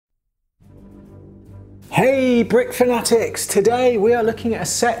Hey Brick Fanatics! Today we are looking at a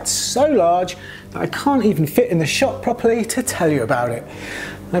set so large that I can't even fit in the shop properly to tell you about it.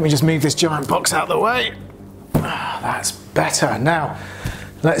 Let me just move this giant box out of the way. That's better. Now,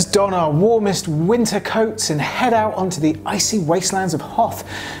 let's don our warmest winter coats and head out onto the icy wastelands of Hoth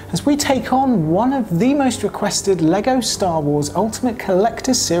as we take on one of the most requested LEGO Star Wars Ultimate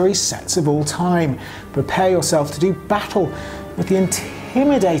Collector's Series sets of all time. Prepare yourself to do battle with the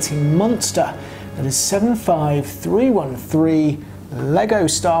intimidating monster that is 75313 LEGO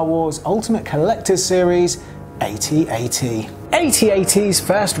Star Wars Ultimate Collector's Series AT-AT. AT-ATs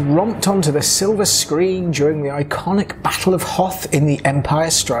first romped onto the silver screen during the iconic Battle of Hoth in The Empire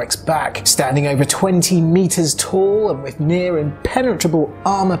Strikes Back. Standing over 20 meters tall and with near impenetrable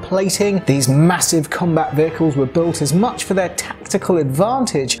armour plating, these massive combat vehicles were built as much for their tactical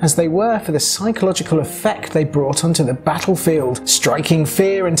advantage as they were for the psychological effect they brought onto the battlefield, striking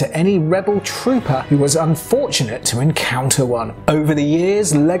fear into any rebel trooper who was unfortunate to encounter one. Over the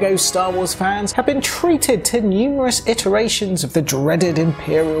years, LEGO Star Wars fans have been treated to numerous iterations of the dreaded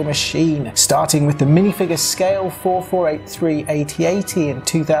Imperial machine, starting with the minifigure scale 4483 AT-AT in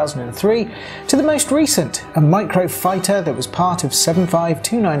 2003 to the most recent, a microfighter that was part of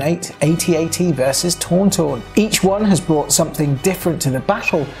 75298 AT-AT versus Tauntaun. Each one has brought something different to the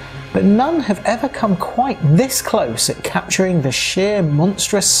battle, but none have ever come quite this close at capturing the sheer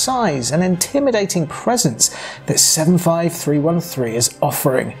monstrous size and intimidating presence that 75313 is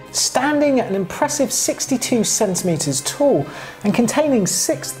offering. Standing at an impressive 62 centimeters tall and containing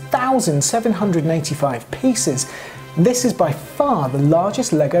 6,785 pieces, this is by far the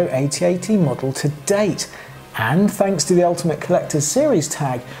largest LEGO AT-AT model to date. And thanks to the Ultimate Collector's Series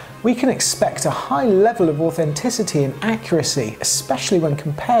tag, we can expect a high level of authenticity and accuracy, especially when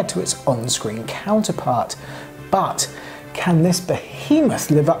compared to its on-screen counterpart. But can this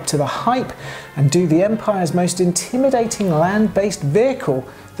behemoth live up to the hype and do the Empire's most intimidating land-based vehicle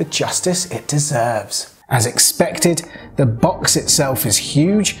the justice it deserves? As expected, the box itself is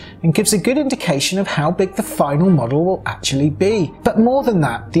huge and gives a good indication of how big the final model will actually be. But more than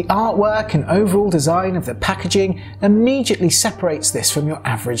that, the artwork and overall design of the packaging immediately separates this from your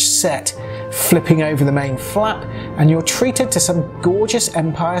average set. Flipping over the main flap and you're treated to some gorgeous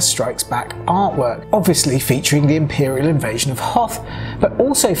Empire Strikes Back artwork, obviously featuring the Imperial invasion of Hoth, but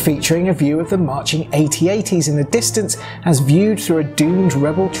also featuring a view of the marching AT-ATs in the distance as viewed through a doomed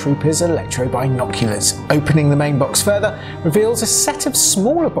rebel trooper's electro-binoculars. Opening the main box further reveals a set of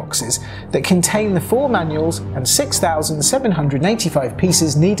smaller boxes that contain the 4 manuals and 6,785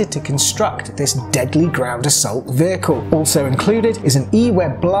 pieces needed to construct this deadly ground assault vehicle. Also included is an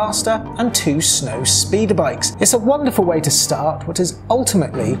E-Web blaster and 2 snow speeder bikes. It's a wonderful way to start what is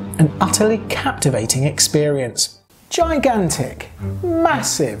ultimately an utterly captivating experience. Gigantic,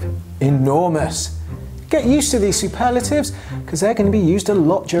 massive, enormous. Get used to these superlatives because they're going to be used a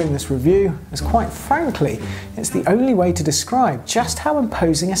lot during this review, as quite frankly, it's the only way to describe just how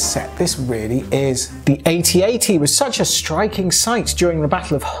imposing a set this really is. The AT-AT was such a striking sight during the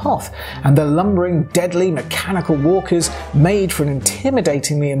Battle of Hoth, and the lumbering, deadly mechanical walkers made for an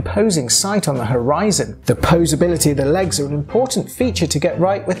intimidatingly imposing sight on the horizon. The posability of the legs are an important feature to get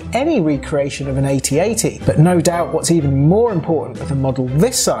right with any recreation of an AT-AT, but no doubt what's even more important with a model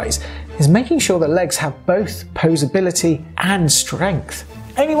this size is making sure the legs have both posability and strength.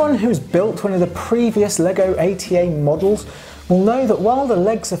 Anyone who's built one of the previous LEGO AT-AT models will know that while the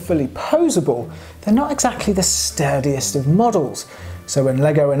legs are fully posable, they're not exactly the sturdiest of models. So when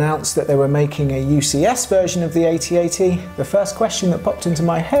LEGO announced that they were making a UCS version of the AT-AT, the first question that popped into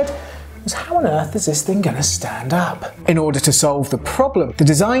my head was, how on earth is this thing going to stand up? In order to solve the problem, the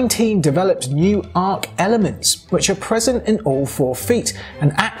design team developed new arc elements, which are present in all 4 feet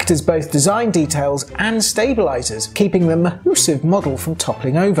and act as both design details and stabilizers, keeping the massive model from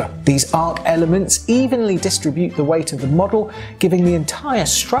toppling over. These arc elements evenly distribute the weight of the model, giving the entire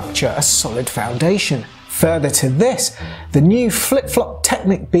structure a solid foundation. Further to this, the new flip-flop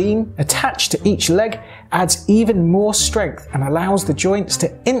Technic beam attached to each leg adds even more strength and allows the joints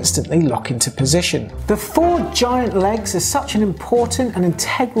to instantly lock into position. The 4 giant legs are such an important and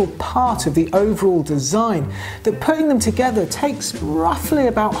integral part of the overall design that putting them together takes roughly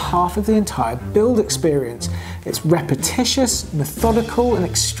about half of the entire build experience. It's repetitious, methodical and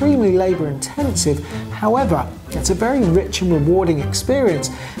extremely labour intensive. However, It's a very rich and rewarding experience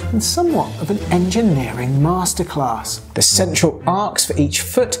and somewhat of an engineering masterclass. The central arcs for each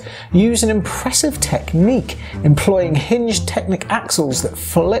foot use an impressive technique, employing hinged Technic axles that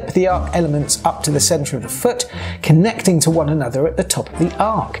flip the arc elements up to the centre of the foot, connecting to one another at the top of the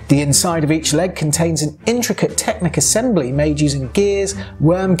arc. The inside of each leg contains an intricate Technic assembly made using gears,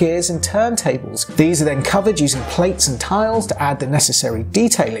 worm gears and turntables. These are then covered using plates and tiles to add the necessary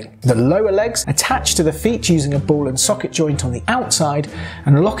detailing. The lower legs attach to the feet using a ball and socket joint on the outside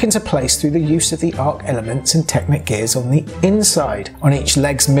and lock into place through the use of the arc elements and Technic gears on the inside. On each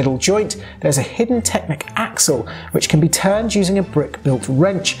leg's middle joint there's a hidden Technic axle which can be turned using a brick-built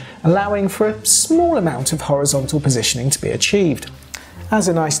wrench, allowing for a small amount of horizontal positioning to be achieved. As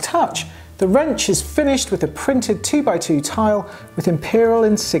a nice touch, the wrench is finished with a printed 2x2 tile with Imperial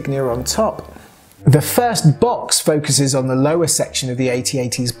insignia on top. The first box focuses on the lower section of the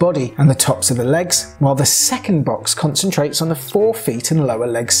AT-ATs body and the tops of the legs, while the second box concentrates on the forefeet and lower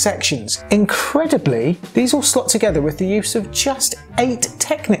leg sections. Incredibly, these all slot together with the use of just 8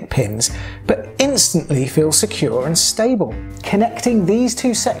 Technic pins, but instantly feel secure and stable. Connecting these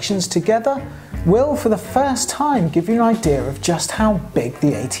two sections together will, for the first time, give you an idea of just how big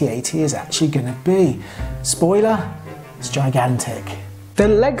the AT-AT is actually going to be. Spoiler, it's gigantic. The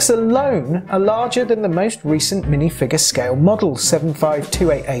legs alone are larger than the most recent minifigure scale model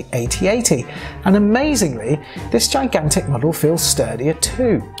 75288 AT-AT, and amazingly, this gigantic model feels sturdier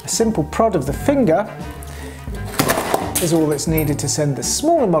too. A simple prod of the finger is all that's needed to send the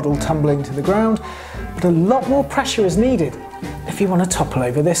smaller model tumbling to the ground, but a lot more pressure is needed if you want to topple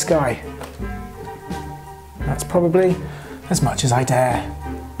over this guy. That's probably as much as I dare.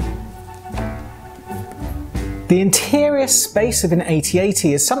 The interior space of an AT-AT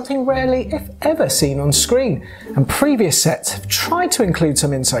is something rarely, if ever, seen on screen, and previous sets have tried to include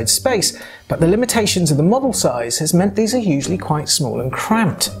some inside space, but the limitations of the model size has meant these are usually quite small and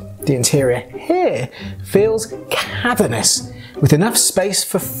cramped. The interior here feels cavernous, with enough space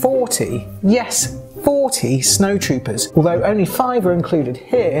for 40, yes, 40 snowtroopers, although only 5 are included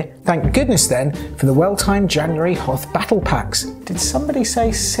here, thank goodness then for the well-timed January Hoth battle packs. Did somebody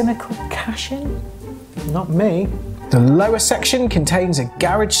say cynical cash-in? Not me. The lower section contains a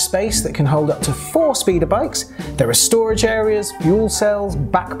garage space that can hold up to 4 speeder bikes. There are storage areas, fuel cells,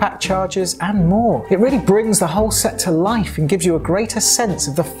 backpack chargers and more. It really brings the whole set to life and gives you a greater sense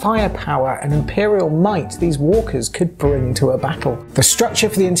of the firepower and Imperial might these walkers could bring to a battle. The structure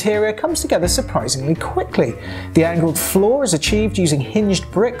for the interior comes together surprisingly quickly. The angled floor is achieved using hinged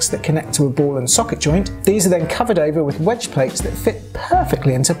bricks that connect to a ball and socket joint. These are then covered over with wedge plates that fit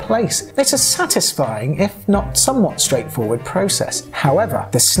perfectly into place. It's a satisfying, if not somewhat straightforward process. However,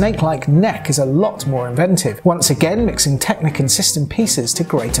 the snake-like neck is a lot more inventive, once again mixing Technic and system pieces to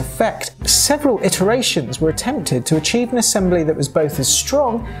great effect. Several iterations were attempted to achieve an assembly that was both as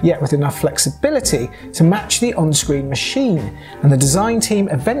strong, yet with enough flexibility to match the on-screen machine, and the design team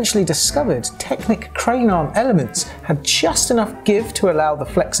eventually discovered Technic crane arm elements had just enough give to allow the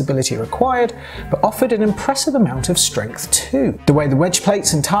flexibility required, but offered an impressive amount of strength too. The way the wedge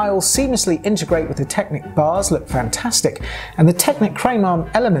plates and tiles seamlessly integrate with the Technic bars look fantastic, and the Technic crane arm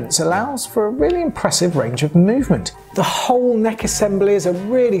elements allows for a really impressive range of movement. The whole neck assembly is a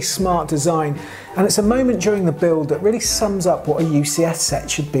really smart design, and it's a moment during the build that really sums up what a UCS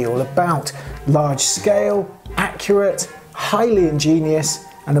set should be all about. Large scale, accurate, highly ingenious,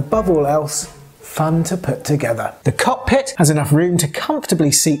 and above all else, fun to put together. The cockpit has enough room to comfortably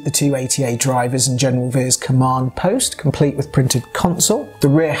seat the 2 ATA drivers and General Veer's command post, complete with printed console. The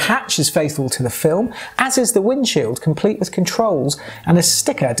rear hatch is faithful to the film, as is the windshield, complete with controls and a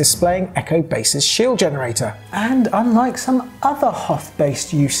sticker displaying Echo Base's shield generator. And unlike some other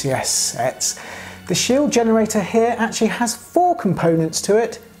Hoth-based UCS sets, the shield generator here actually has 4 components to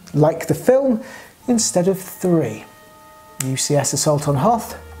it, like the film, instead of 3. UCS Assault on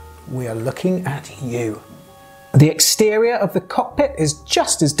Hoth, we are looking at you. The exterior of the cockpit is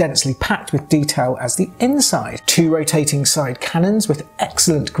just as densely packed with detail as the inside. 2 rotating side cannons with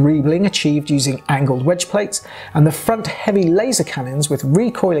excellent greebling achieved using angled wedge plates, and the front heavy laser cannons with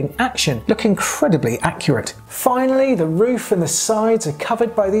recoiling action look incredibly accurate. Finally, the roof and the sides are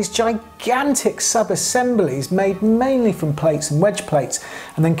covered by these gigantic sub-assemblies made mainly from plates and wedge plates,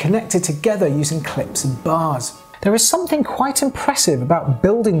 and then connected together using clips and bars. There is something quite impressive about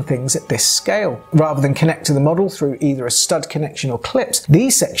building things at this scale. Rather than connect to the model through either a stud connection or clips,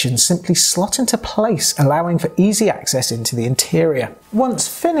 these sections simply slot into place, allowing for easy access into the interior. Once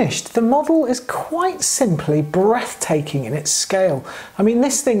finished, the model is quite simply breathtaking in its scale. I mean,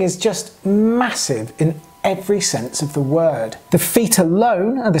 this thing is just massive in every sense of the word. The feet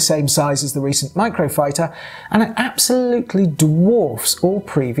alone are the same size as the recent microfighter, and it absolutely dwarfs all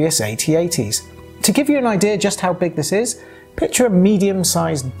previous AT-ATs. To give you an idea just how big this is, picture a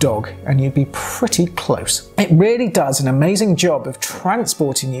medium-sized dog and you'd be pretty close. It really does an amazing job of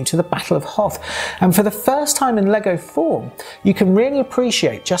transporting you to the Battle of Hoth, and for the first time in LEGO form, you can really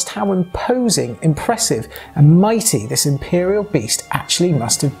appreciate just how imposing, impressive and mighty this Imperial beast actually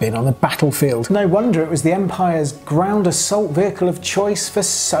must have been on the battlefield. No wonder it was the Empire's ground assault vehicle of choice for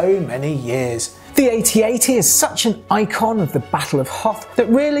so many years. The AT-AT is such an icon of the Battle of Hoth that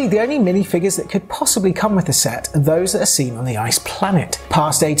really the only minifigures that could possibly come with the set are those that are seen on the ice planet.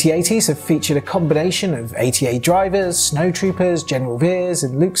 Past AT-ATs have featured a combination of AT-AT drivers, snowtroopers, General Veers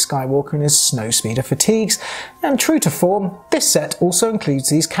and Luke Skywalker in his snowspeeder fatigues, and true to form, this set also includes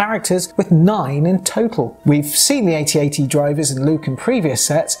these characters with 9 in total. We've seen the AT-AT drivers and Luke in previous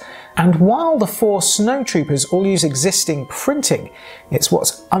sets, and while the 4 snowtroopers all use existing printing, it's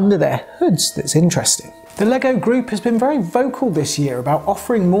what's under their hoods that's interesting. The LEGO group has been very vocal this year about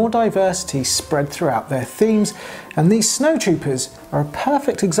offering more diversity spread throughout their themes, and these snowtroopers are a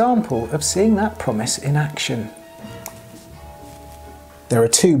perfect example of seeing that promise in action. There are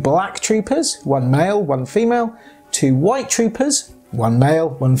 2 black troopers, 1 male, 1 female, 2 white troopers, 1 male,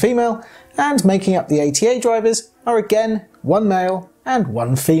 1 female, and making up the AT-AT drivers are again 1 male and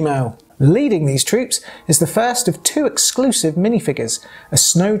 1 female. Leading these troops is the first of 2 exclusive minifigures, a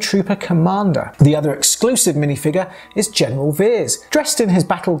Snowtrooper Commander. The other exclusive minifigure is General Veers, dressed in his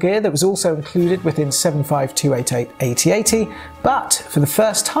battle gear that was also included within 75288 AT-AT, but for the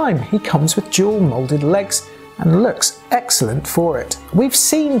first time he comes with dual moulded legs and looks excellent for it. We've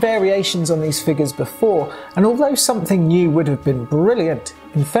seen variations on these figures before, and although something new would have been brilliant,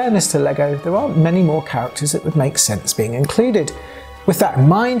 in fairness to LEGO, there aren't many more characters that would make sense being included. With that in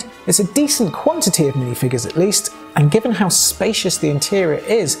mind, it's a decent quantity of minifigures at least, and given how spacious the interior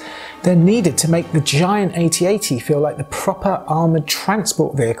is, they're needed to make the giant AT-AT feel like the proper armoured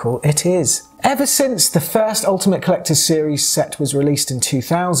transport vehicle it is. Ever since the first Ultimate Collector's Series set was released in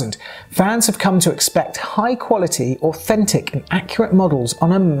 2000, fans have come to expect high quality, authentic and accurate models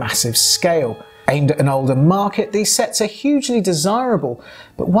on a massive scale. Aimed at an older market, these sets are hugely desirable,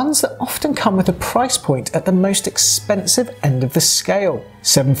 but ones that often come with a price point at the most expensive end of the scale.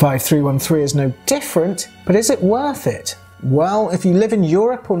 75313 is no different, but is it worth it? Well, if you live in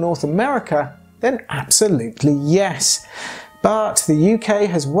Europe or North America, then absolutely yes. But the UK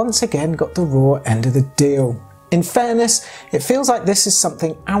has once again got the raw end of the deal. In fairness, it feels like this is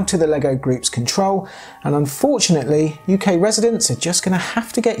something out of the LEGO group's control, and unfortunately, UK residents are just going to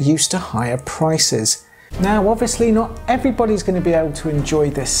have to get used to higher prices. Now, obviously not everybody's going to be able to enjoy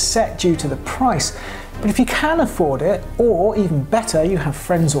this set due to the price, but if you can afford it, or even better, you have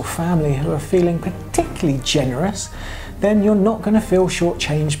friends or family who are feeling particularly generous, then you're not going to feel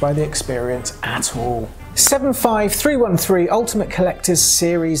shortchanged by the experience at all. 75313 Ultimate Collector's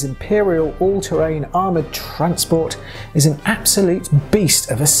Series Imperial All-Terrain Armoured Transport is an absolute beast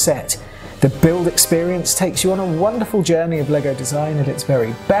of a set. The build experience takes you on a wonderful journey of LEGO design at its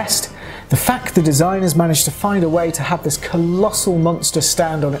very best. The fact the designers managed to find a way to have this colossal monster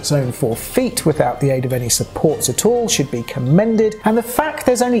stand on its own 4 feet without the aid of any supports at all should be commended, and the fact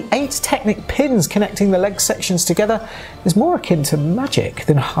there's only 8 Technic pins connecting the leg sections together is more akin to magic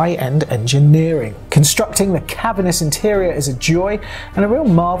than high-end engineering. Constructing the cavernous interior is a joy and a real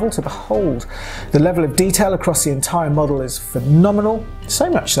marvel to behold. The level of detail across the entire model is phenomenal, so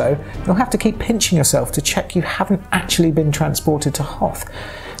much so you'll have to keep pinching yourself to check you haven't actually been transported to Hoth.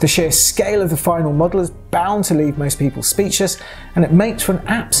 The sheer scale of the final model is bound to leave most people speechless, and it makes for an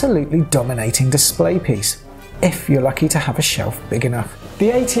absolutely dominating display piece, if you're lucky to have a shelf big enough.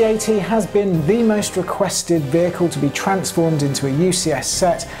 The AT-AT has been the most requested vehicle to be transformed into a UCS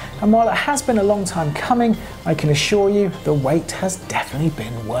set, and while it has been a long time coming, I can assure you the wait has definitely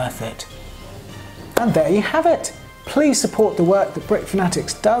been worth it. And there you have it! Please support the work that Brick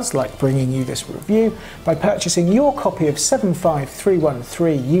Fanatics does, like bringing you this review, by purchasing your copy of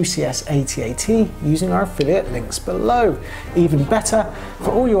 75313 UCS AT-AT using our affiliate links below. Even better,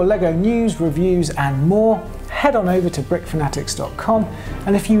 for all your LEGO news, reviews and more, head on over to brickfanatics.com,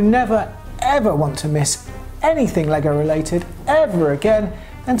 and if you never ever want to miss anything LEGO related ever again,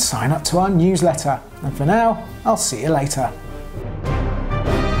 then sign up to our newsletter. And for now, I'll see you later.